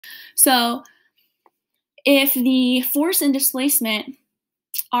So if the force and displacement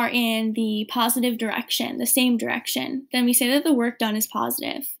are in the positive direction, the same direction, then we say that the work done is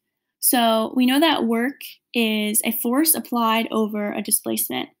positive. So we know that work is a force applied over a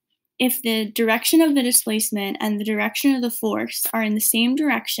displacement. If the direction of the displacement and the direction of the force are in the same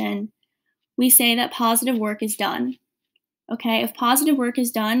direction, we say that positive work is done. Okay, if positive work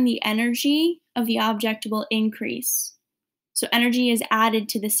is done, the energy of the object will increase. So energy is added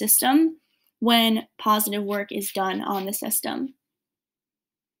to the system when positive work is done on the system.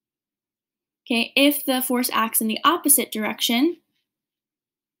 Okay, if the force acts in the opposite direction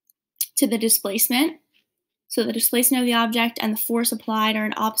to the displacement, so the displacement of the object and the force applied are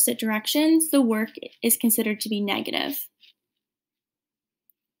in opposite directions, the work is considered to be negative.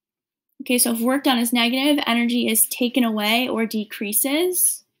 Okay, so if work done is negative, energy is taken away or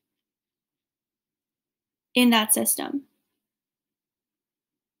decreases in that system.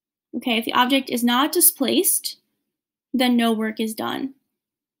 Okay, if the object is not displaced, then no work is done.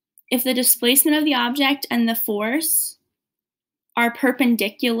 If the displacement of the object and the force are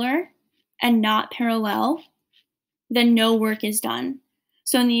perpendicular and not parallel, then no work is done.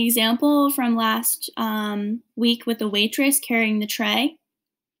 So in the example from last week with the waitress carrying the tray,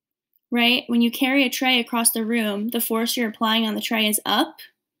 right? When you carry a tray across the room, the force you're applying on the tray is up.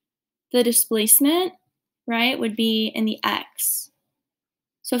 The displacement, right, would be in the x.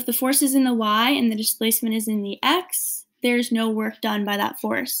 So if the force is in the y and the displacement is in the x, there's no work done by that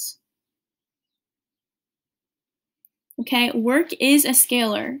force. Okay, work is a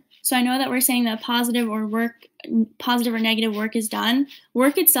scalar. So I know that we're saying that positive or negative work is done.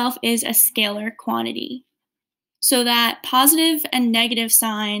 Work itself is a scalar quantity. So that positive and negative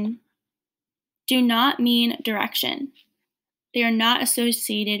sign do not mean direction. They are not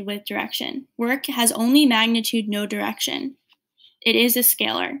associated with direction. Work has only magnitude, no direction. It is a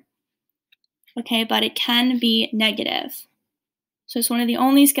scalar. Okay, but it can be negative. So it's one of the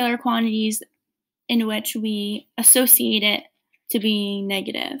only scalar quantities in which we associate it to being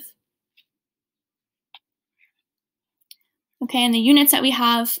negative. Okay, and the units that we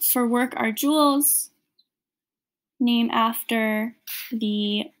have for work are joules, named after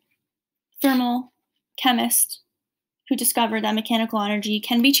the thermal chemist who discovered that mechanical energy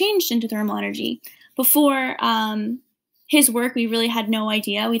can be changed into thermal energy. Before his work, we really had no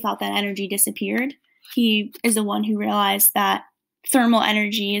idea. We thought that energy disappeared. He is the one who realized that thermal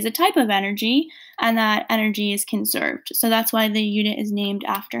energy is a type of energy and that energy is conserved. So that's why the unit is named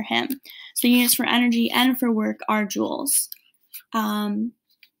after him. So units for energy and for work are joules. And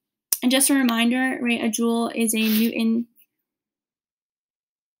just a reminder, right, a joule is a Newton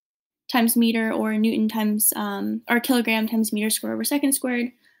times meter or Newton times, or kilogram times meter squared over second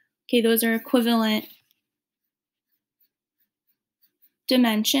squared. Okay, those are equivalent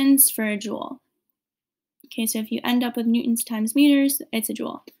dimensions for a joule. Okay, so if you end up with newtons times meters, it's a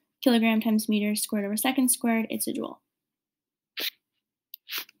joule. Kilogram times meters squared over second squared, it's a joule.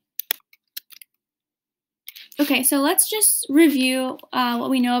 Okay, so let's just review what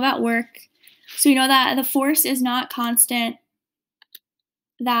we know about work. So we know that the force is not constant,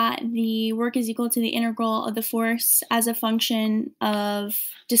 that the work is equal to the integral of the force as a function of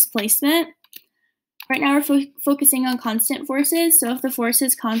displacement. Right now we're focusing on constant forces. So if the force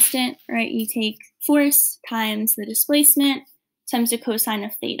is constant, right, you take force times the displacement times the cosine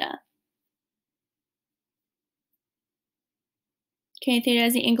of theta. Okay, theta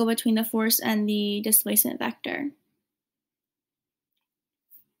is the angle between the force and the displacement vector.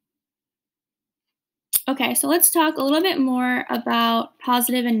 Okay, so let's talk a little bit more about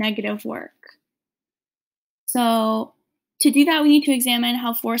positive and negative work. So to do that, we need to examine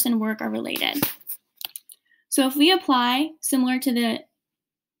how force and work are related. So if we apply, similar to the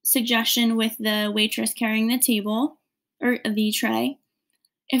suggestion with the waitress carrying the table, or the tray,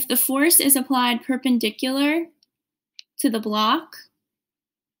 if the force is applied perpendicular to the block,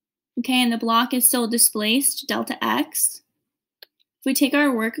 okay, and the block is still displaced, delta x, if we take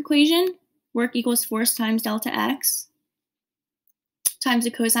our work equation, work equals force times delta x times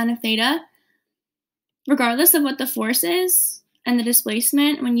the cosine of theta, regardless of what the force is and the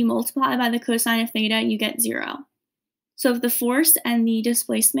displacement, when you multiply by the cosine of theta, you get 0. So if the force and the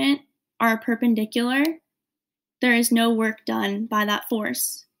displacement are perpendicular, there is no work done by that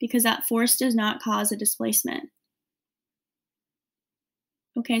force because that force does not cause a displacement.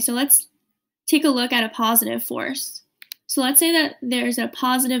 Okay, so let's take a look at a positive force. So let's say that there's a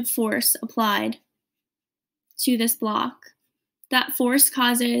positive force applied to this block. That force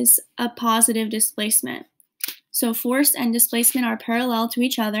causes a positive displacement. So force and displacement are parallel to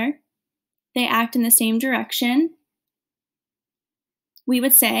each other. They act in the same direction, we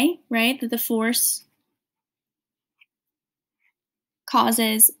would say, right, that the force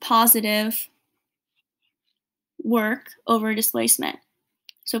causes positive work over displacement.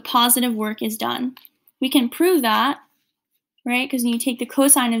 So positive work is done. We can prove that, right, because when you take the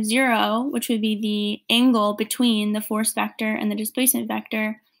cosine of 0, which would be the angle between the force vector and the displacement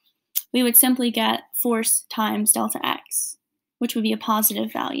vector, we would simply get force times delta x, which would be a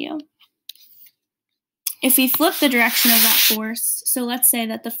positive value. If we flip the direction of that force, so let's say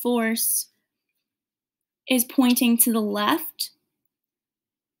that the force is pointing to the left,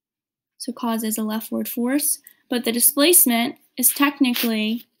 so causes a leftward force, but the displacement is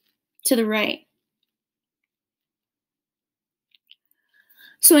technically to the right.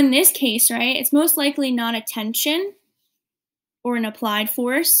 So in this case, right, it's most likely not a tension or an applied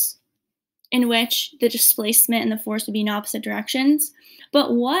force in which the displacement and the force would be in opposite directions,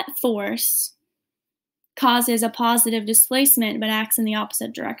 but what force causes a positive displacement but acts in the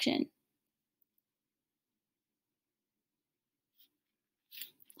opposite direction?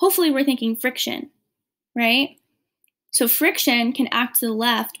 Hopefully we're thinking friction, right? So friction can act to the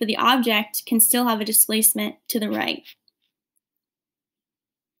left, but the object can still have a displacement to the right.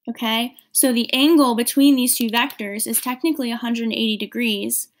 Okay, so the angle between these two vectors is technically 180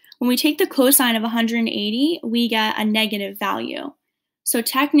 degrees. When we take the cosine of 180, we get a negative value. So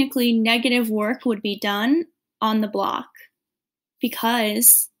technically negative work would be done on the block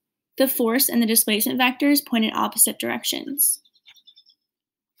because the force and the displacement vectors point in opposite directions.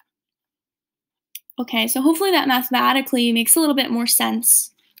 Okay, so hopefully that mathematically makes a little bit more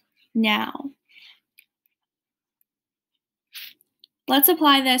sense now. Let's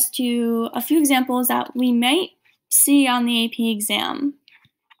apply this to a few examples that we might see on the AP exam.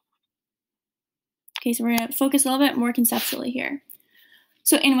 Okay, so we're going to focus a little bit more conceptually here.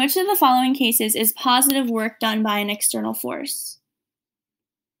 So in which of the following cases is positive work done by an external force?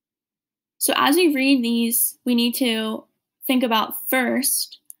 So as we read these, we need to think about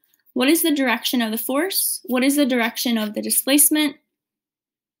first, what is the direction of the force? What is the direction of the displacement?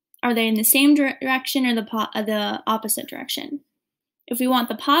 Are they in the same direction or the opposite direction? If we want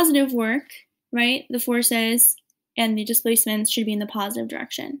the positive work, right, the forces and the displacements should be in the positive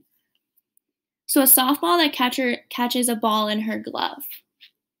direction. So a softball that catches a ball in her glove.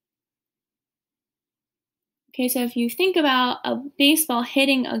 Okay, so if you think about a baseball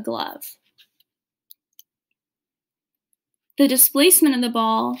hitting a glove, the displacement of the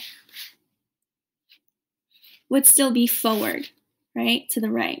ball would still be forward, right, to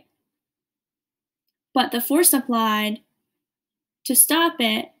the right. But the force applied to stop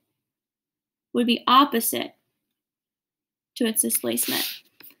it would be opposite to its displacement.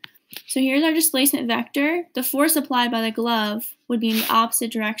 So here's our displacement vector. The force applied by the glove would be in the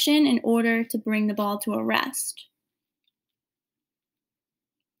opposite direction in order to bring the ball to a rest.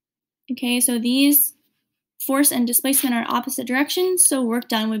 Okay, so these force and displacement are opposite directions, so work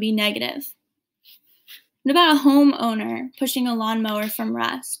done would be negative. What about a homeowner pushing a lawnmower from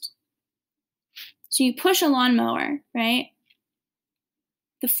rest? So you push a lawnmower, right?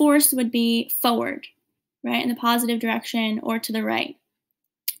 The force would be forward, right, in the positive direction or to the right.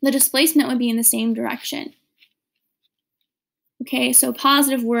 The displacement would be in the same direction. Okay, so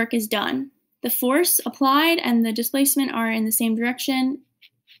positive work is done. The force applied and the displacement are in the same direction.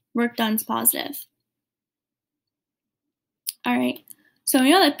 Work done is positive. All right, so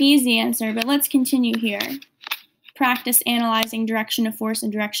we know that B is the answer, but let's continue here. Practice analyzing direction of force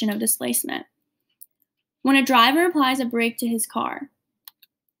and direction of displacement. When a driver applies a brake to his car,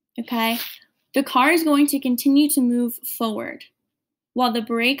 okay, the car is going to continue to move forward while the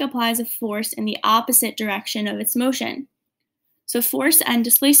brake applies a force in the opposite direction of its motion. So force and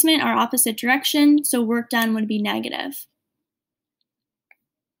displacement are opposite direction, so work done would be negative.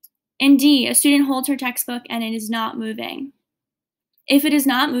 In D, a student holds her textbook and it is not moving. If it is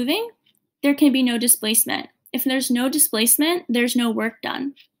not moving, there can be no displacement. If there's no displacement, there's no work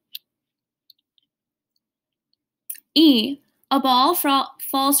done. E, a ball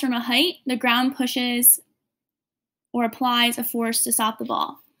falls from a height, the ground pushes or applies a force to stop the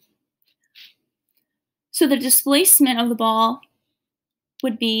ball. So the displacement of the ball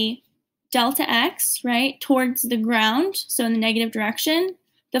would be delta x, right, towards the ground, so in the negative direction.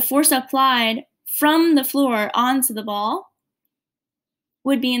 The force applied from the floor onto the ball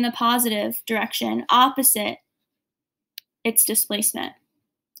would be in the positive direction, opposite its displacement.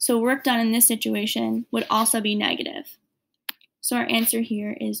 So work done in this situation would also be negative. So our answer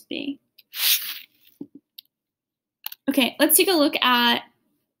here is B. Okay, let's take a look at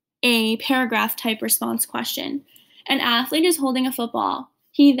a paragraph type response question. An athlete is holding a football.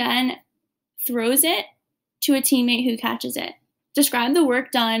 He then throws it to a teammate who catches it. Describe the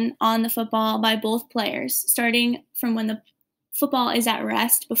work done on the football by both players, starting from when the football is at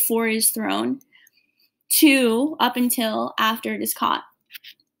rest before it is thrown to up until after it is caught.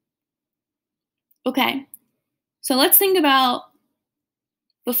 Okay, so let's think about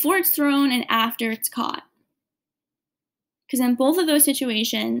before it's thrown and after it's caught. Because in both of those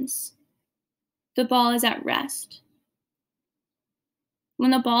situations, the ball is at rest.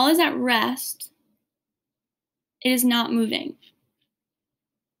 When the ball is at rest, it is not moving.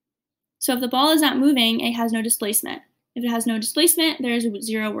 So if the ball is not moving, it has no displacement. If it has no displacement, there is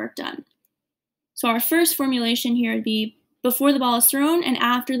zero work done. So our first formulation here would be before the ball is thrown and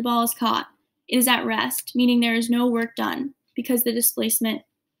after the ball is caught. It is at rest, meaning there is no work done because the displacement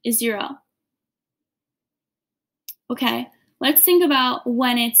is zero. Okay, let's think about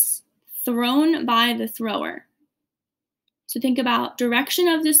when it's thrown by the thrower. So think about direction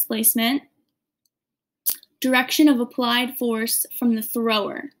of displacement, direction of applied force from the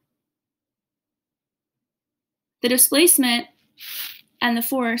thrower. The displacement and the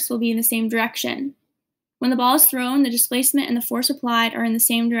force will be in the same direction. When the ball is thrown, the displacement and the force applied are in the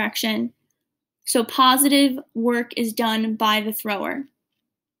same direction. So positive work is done by the thrower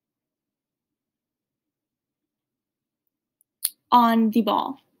on the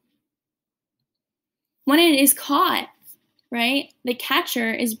ball. When it is caught, right, the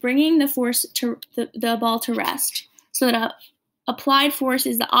catcher is bringing the force to the ball to rest, so that applied force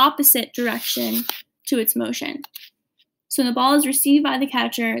is the opposite direction to its motion. So when the ball is received by the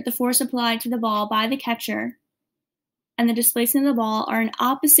catcher, the force applied to the ball by the catcher and the displacement of the ball are in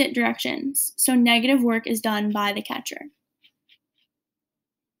opposite directions, so negative work is done by the catcher.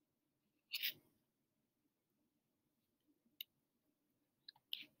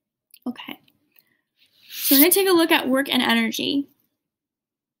 Okay, so we're going to take a look at work and energy.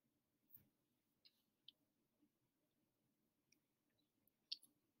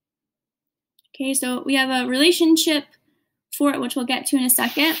 Okay, so we have a relationship for it, which we'll get to in a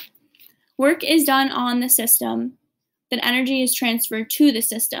second. Work is done on the system, then energy is transferred to the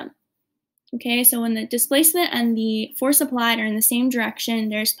system. Okay, so when the displacement and the force applied are in the same direction,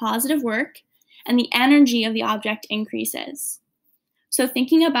 there's positive work, and the energy of the object increases. So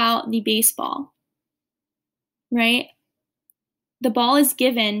thinking about the baseball, right? The ball is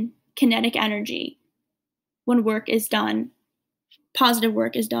given kinetic energy when work is done, positive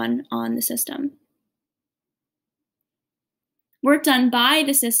work is done on the system. Work done by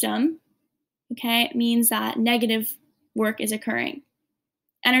the system, okay, means that negative work is occurring.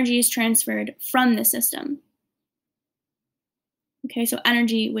 Energy is transferred from the system. Okay, so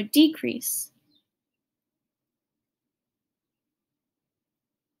energy would decrease.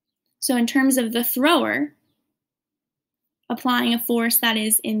 So in terms of the thrower, applying a force that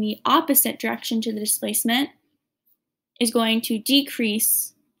is in the opposite direction to the displacement is going to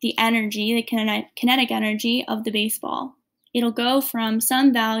decrease the energy, the kinetic energy of the baseball. It'll go from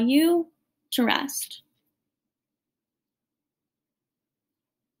some value to rest.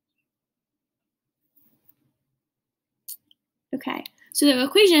 Okay, so the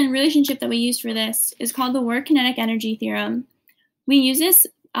equation relationship that we use for this is called the work kinetic energy theorem. We use this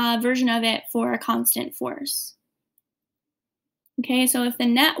version of it for a constant force. Okay, so if the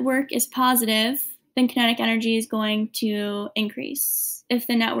net work is positive, then kinetic energy is going to increase. If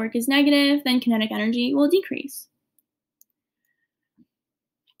the net work is negative, then kinetic energy will decrease.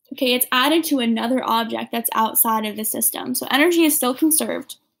 Okay, it's added to another object that's outside of the system. So energy is still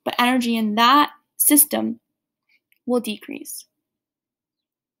conserved, but energy in that system will decrease.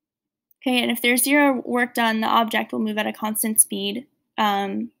 Okay, and if there's zero work done, the object will move at a constant speed,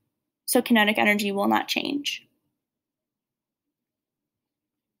 so kinetic energy will not change.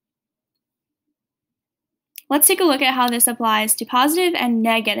 Let's take a look at how this applies to positive and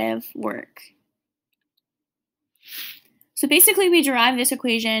negative work. So basically, we derive this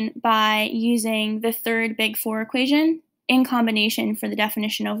equation by using the third Big Four equation in combination for the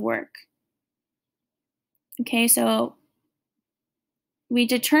definition of work. Okay, so we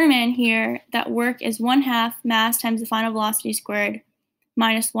determine here that work is 1/2 mass times the final velocity squared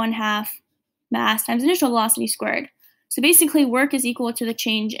minus 1/2 mass times initial velocity squared. So basically, work is equal to the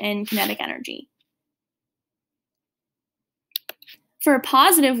change in kinetic energy. For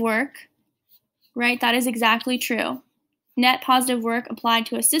positive work, right, that is exactly true. Net positive work applied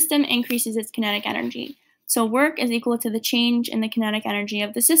to a system increases its kinetic energy. So work is equal to the change in the kinetic energy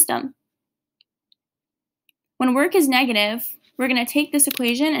of the system. When work is negative, we're going to take this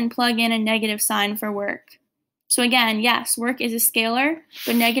equation and plug in a negative sign for work. So again, yes, work is a scalar,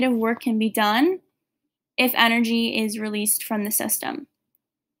 but negative work can be done if energy is released from the system.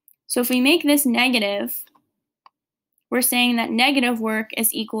 So if we make this negative, we're saying that negative work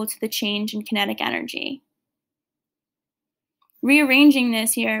is equal to the change in kinetic energy. Rearranging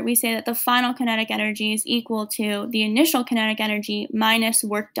this here, we say that the final kinetic energy is equal to the initial kinetic energy minus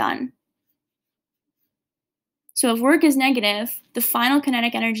work done. So if work is negative, the final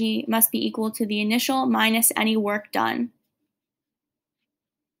kinetic energy must be equal to the initial minus any work done.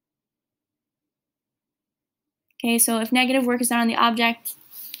 Okay, so if negative work is done on the object,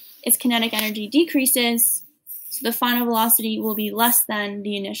 its kinetic energy decreases, so the final velocity will be less than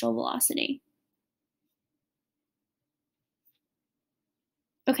the initial velocity.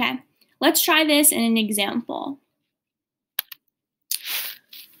 Okay, let's try this in an example.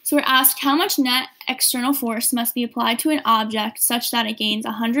 So we're asked how much net external force must be applied to an object such that it gains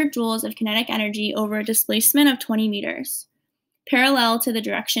 100 joules of kinetic energy over a displacement of 20 meters, parallel to the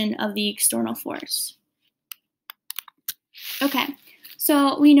direction of the external force. Okay,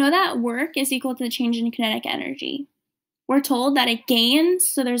 so we know that work is equal to the change in kinetic energy. We're told that it gains,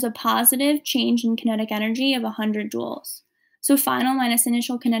 so there's a positive change in kinetic energy of 100 joules. So final minus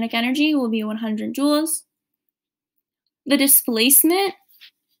initial kinetic energy will be 100 joules. The displacement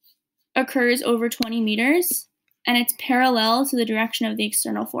occurs over 20 meters, and it's parallel to the direction of the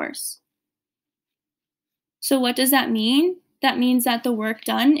external force. So what does that mean? That means that the work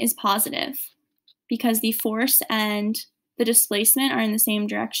done is positive because the force and the displacement are in the same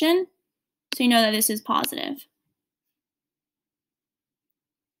direction. So you know that this is positive.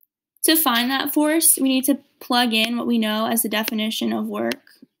 To find that force, we need to plug in what we know as the definition of work.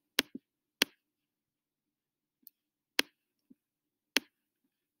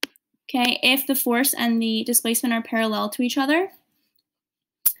 Okay, if the force and the displacement are parallel to each other,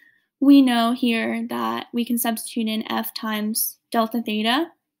 we know here that we can substitute in F times delta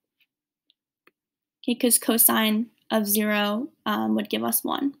theta, okay, because cosine of 0 would give us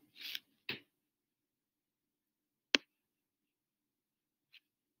 1.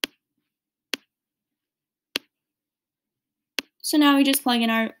 So now we just plug in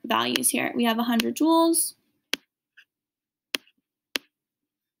our values here. We have 100 joules.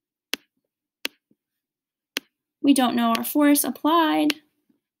 We don't know our force applied.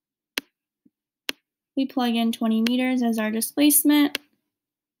 We plug in 20 meters as our displacement.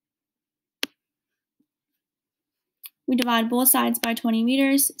 We divide both sides by 20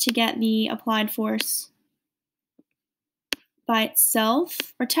 meters to get the applied force by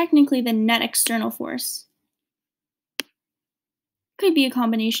itself, or technically the net external force. Could be a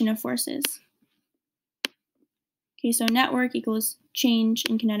combination of forces. Okay, so net work equals change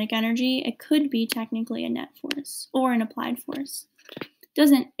in kinetic energy. It could be technically a net force or an applied force.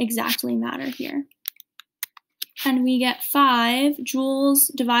 Doesn't exactly matter here. And we get 5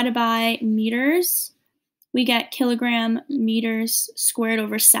 joules divided by meters. We get kilogram meters squared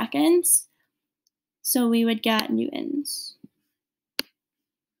over seconds. So we would get newtons.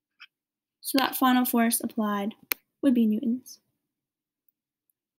 So that final force applied would be newtons.